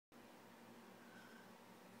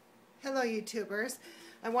Hello YouTubers.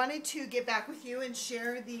 I wanted to get back with you and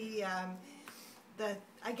share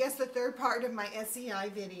I guess the third part of my SEI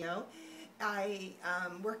video. I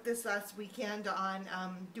worked this last weekend on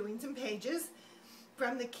doing some pages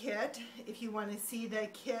from the kit. If you want to see the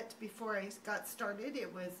kit before I got started,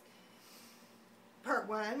 it was part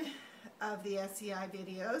 1 of the SEI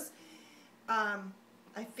videos.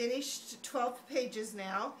 I finished 12 pages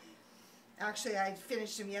now. Actually, I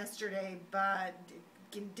finished them yesterday, but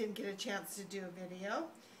didn't get a chance to do a video.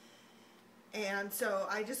 And so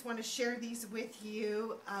I just want to share these with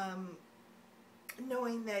you,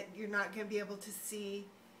 knowing that you're not going to be able to see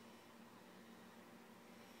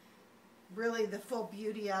really the full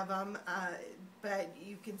beauty of them, but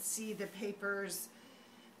you can see the papers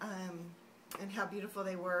and how beautiful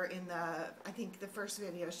they were in I think the first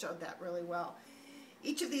video showed that really well.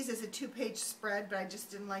 Each of these is a 2-page spread, but I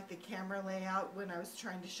just didn't like the camera layout when I was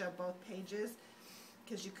trying to show both pages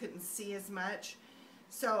because you couldn't see as much.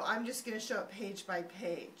 So I'm just going to show it page by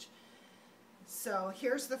page. So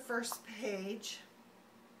here's the first page.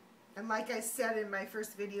 And like I said in my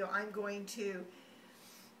first video, I'm going to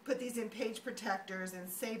put these in page protectors and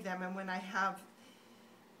save them. And when I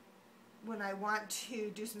want to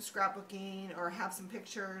do some scrapbooking or have some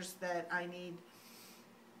pictures that I need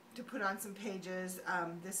to put on some pages,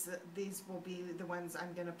 these will be the ones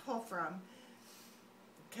I'm going to pull from,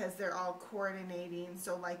 because they're all coordinating.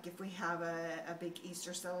 So like if we have a big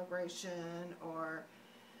Easter celebration or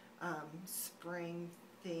spring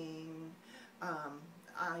thing,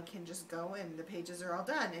 I can just go and the pages are all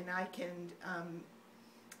done, and I can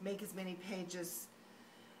make as many pages.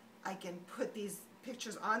 I can put these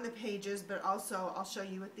pictures on the pages, but also I'll show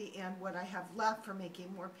you at the end what I have left for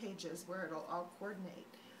making more pages where it'll all coordinate.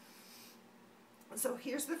 So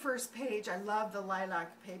here's the first page. I love the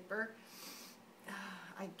lilac paper.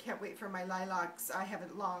 I can't wait for my lilacs. I have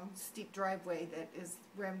a long, steep driveway that is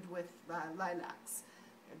rimmed with lilacs.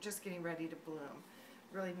 They're just getting ready to bloom.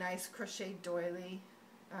 Really nice crocheted doily,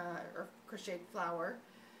 or crocheted flower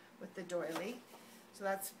with the doily. So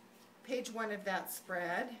that's page 1 of that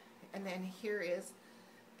spread. And then here is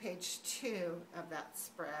page 2 of that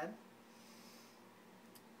spread.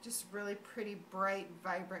 Just really pretty, bright,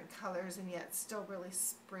 vibrant colors, and yet still really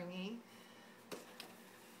springy.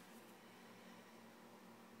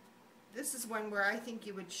 This is one where I think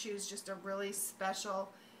you would choose just a really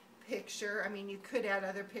special picture. I mean, you could add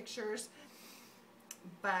other pictures,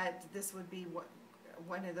 but this would be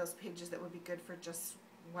one of those pages that would be good for just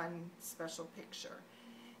one special picture.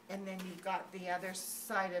 And then you've got the other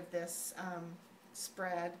side of this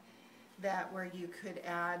spread where you could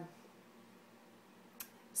add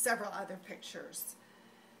several other pictures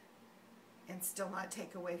and still not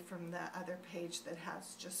take away from the other page that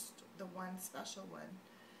has just the one special one.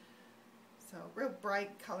 So real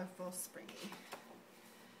bright, colorful, springy.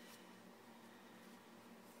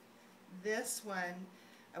 This one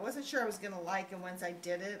I wasn't sure I was going to like, and once I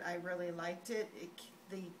did it, I really liked it.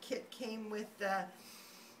 The kit came with the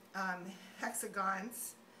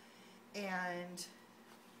hexagons and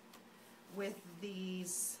with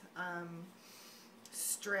these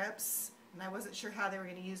strips, and I wasn't sure how they were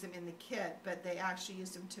going to use them in the kit, but they actually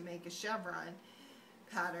used them to make a chevron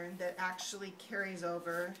pattern that actually carries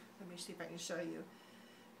over. Let me see if I can show you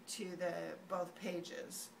to both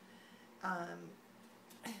pages.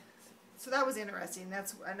 So that was interesting.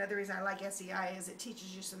 That's another reason I like SEI, is it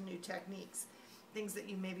teaches you some new techniques, things that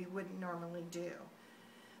you maybe wouldn't normally do.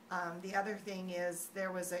 The other thing is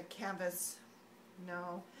there was a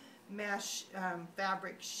mesh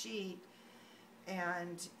fabric sheet,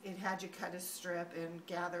 and it had you cut a strip and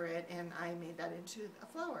gather it, and I made that into a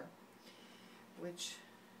flower, which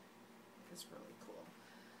is really cool.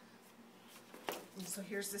 And so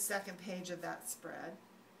here's the second page of that spread.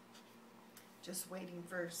 Just waiting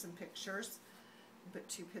for some pictures. Put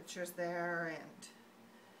 2 pictures there,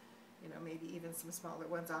 and maybe even some smaller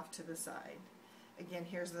ones off to the side. Again,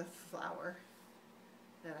 here's the flower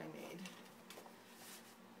that I made.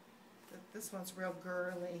 This one's real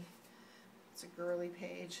girly. It's a girly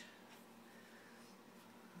page.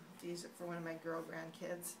 I'll use it for one of my girl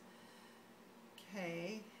grandkids.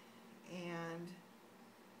 Okay, and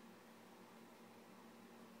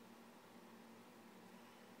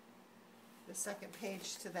the second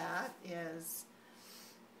page to that is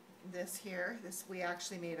this here. We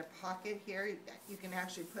actually made a pocket here. You can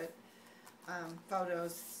actually put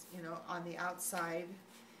photos, on the outside,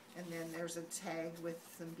 and then there's a tag with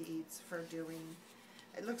some beads for doing.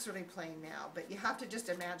 It looks really plain now, but you have to just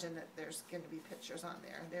imagine that there's going to be pictures on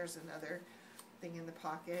there. There's another thing in the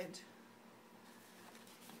pocket.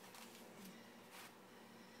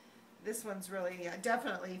 This one's really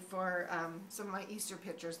definitely for some of my Easter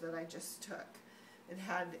pictures that I just took. It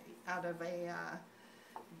had, out of a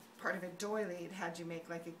part of a doily, it had you make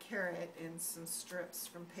like a carrot and some strips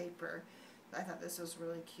from paper. I thought this was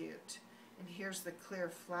really cute. And here's the clear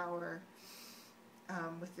flower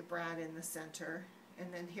with the brad in the center.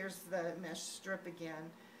 And then here's the mesh strip again,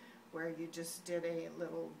 where you just did a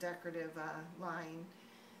little decorative line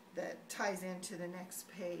that ties into the next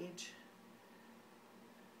page.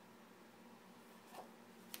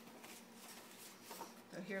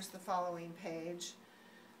 So here's the following page.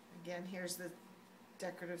 Again, here's the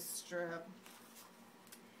decorative strip.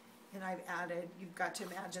 And I've added, you've got to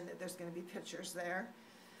imagine that there's going to be pictures there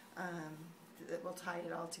that will tie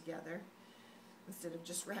it all together instead of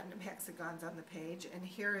just random hexagons on the page. And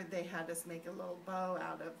here they had us make a little bow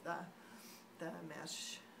out of the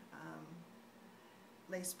mesh,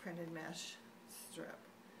 lace printed mesh strip.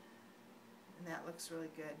 And that looks really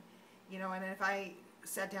good. You know, and if I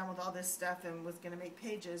sat down with all this stuff and was going to make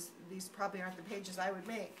pages, these probably aren't the pages I would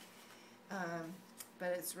make. But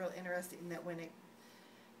it's real interesting that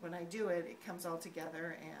when I do it, it comes all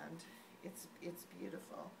together and it's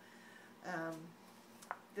beautiful.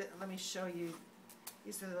 Let me show you.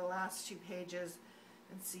 These are the last two pages,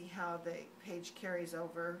 and see how the page carries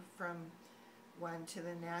over from one to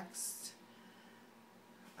the next.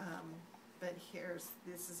 But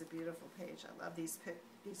this is a beautiful page. I love these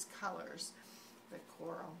colors, the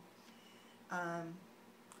coral.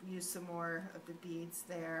 Use some more of the beads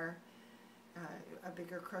there. A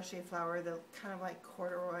bigger crochet flower, the kind of like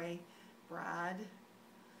corduroy brad.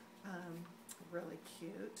 Really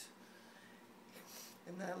cute.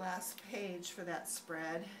 And the last page for that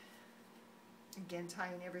spread, again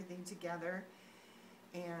tying everything together.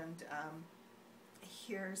 And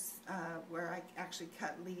here's where I actually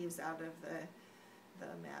cut leaves out of the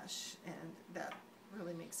mesh, and that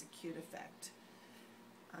really makes a cute effect.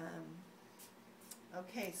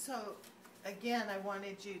 Okay, so again, I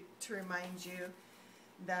wanted to remind you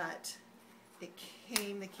that the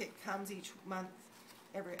kit comes each month,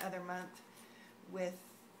 every other month, with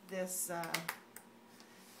this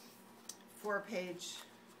 4-page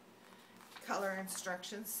color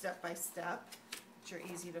instructions, step by step, which are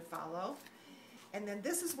easy to follow. And then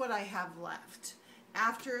this is what I have left.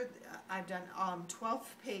 After I've done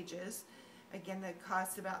 12 pages, again that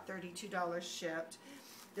costs about $32 shipped.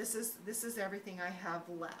 This is everything I have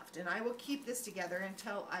left, and I will keep this together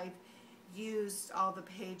until I've used all the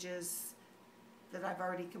pages that I've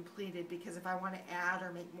already completed, because if I want to add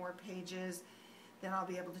or make more pages, then I'll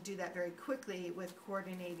be able to do that very quickly with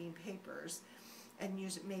coordinating papers, and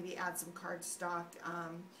maybe add some cardstock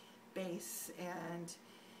base and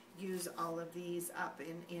use all of these up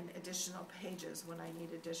in additional pages when I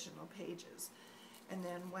need additional pages. And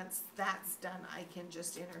then once that's done, I can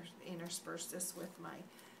just intersperse this with my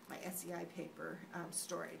SEI paper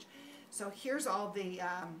storage. So here's all the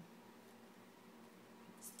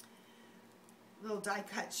little die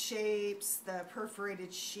cut shapes, the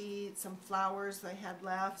perforated sheet, some flowers I had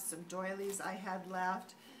left, some doilies I had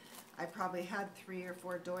left. I probably had 3 or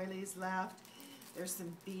 4 doilies left. There's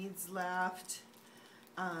some beads left.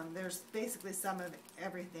 There's basically some of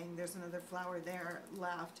everything. There's another flower there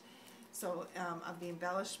left. So of the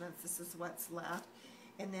embellishments, this is what's left.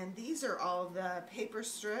 And then these are all the paper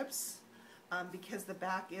strips because the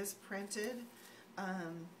back is printed.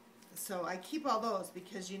 So I keep all those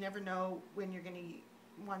because you never know when you're going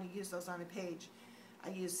to want to use those on a page. I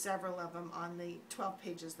used several of them on the 12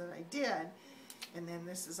 pages that I did, and then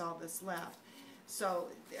this is all that's left. So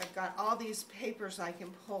I've got all these papers I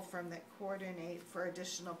can pull from that coordinate for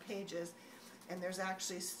additional pages, and there's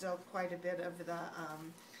actually still quite a bit of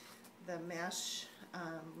the mesh,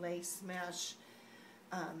 lace mesh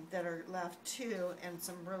that are left too, and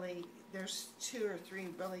there's 2 or 3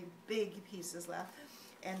 really big pieces left,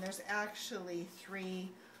 and there's actually 3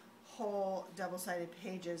 whole double-sided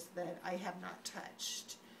pages that I have not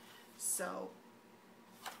touched. So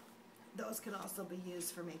those can also be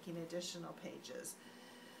used for making additional pages.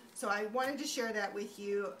 So I wanted to share that with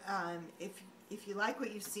you. If you like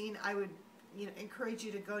what you've seen, I would encourage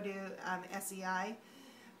you to go to SEI,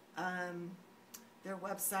 their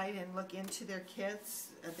website, and look into their kits.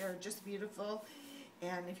 They're just beautiful.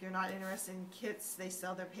 And if you're not interested in kits, they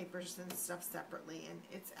sell their papers and stuff separately, and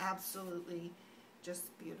it's absolutely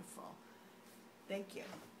just beautiful. Thank you.